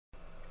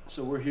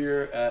So we're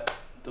here at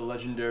the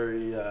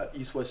legendary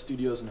EastWest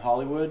Studios in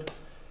Hollywood.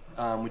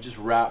 We just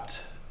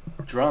wrapped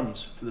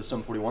drums for the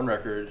Sum 41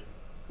 record.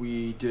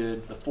 We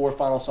did the 4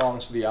 final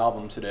songs for the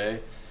album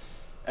today,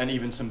 and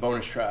even some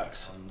bonus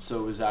tracks. So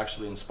it was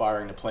actually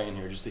inspiring to play in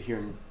here, just to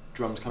hear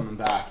drums coming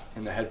back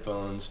in the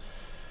headphones,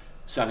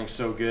 sounding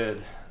so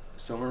good.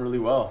 So it went really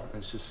well.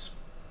 It's just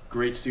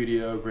great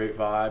studio, great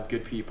vibe,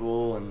 good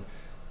people, and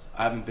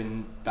I haven't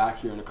been back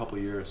here in a couple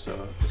of years,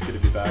 so it's good to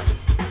be back.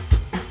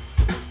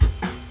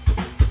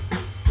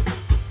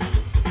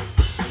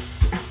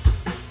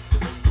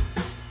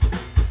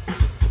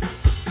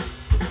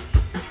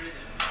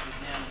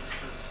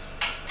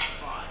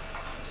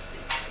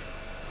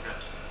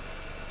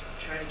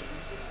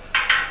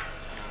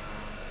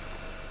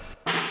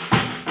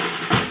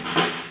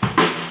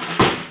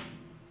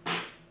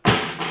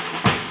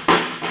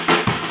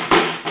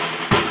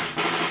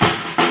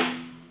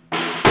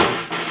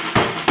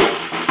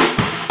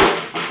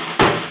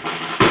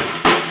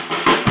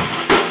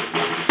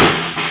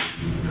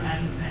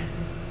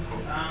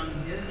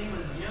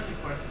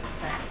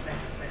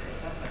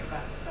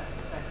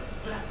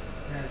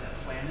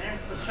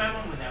 Let's try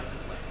one without the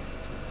flag.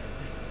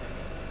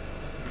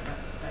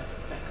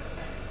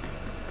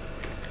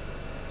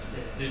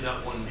 Do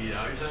that one beat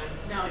out, you're saying?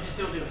 No, just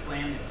don't do a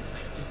flam.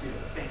 Just do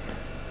a bang.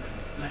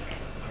 Okay.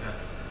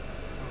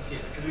 I want to see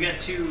it because we got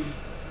 2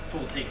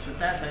 full takes with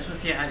that, so I just want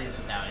to see how it is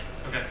without it.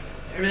 Okay.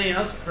 Everything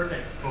else,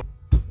 perfect. Cool.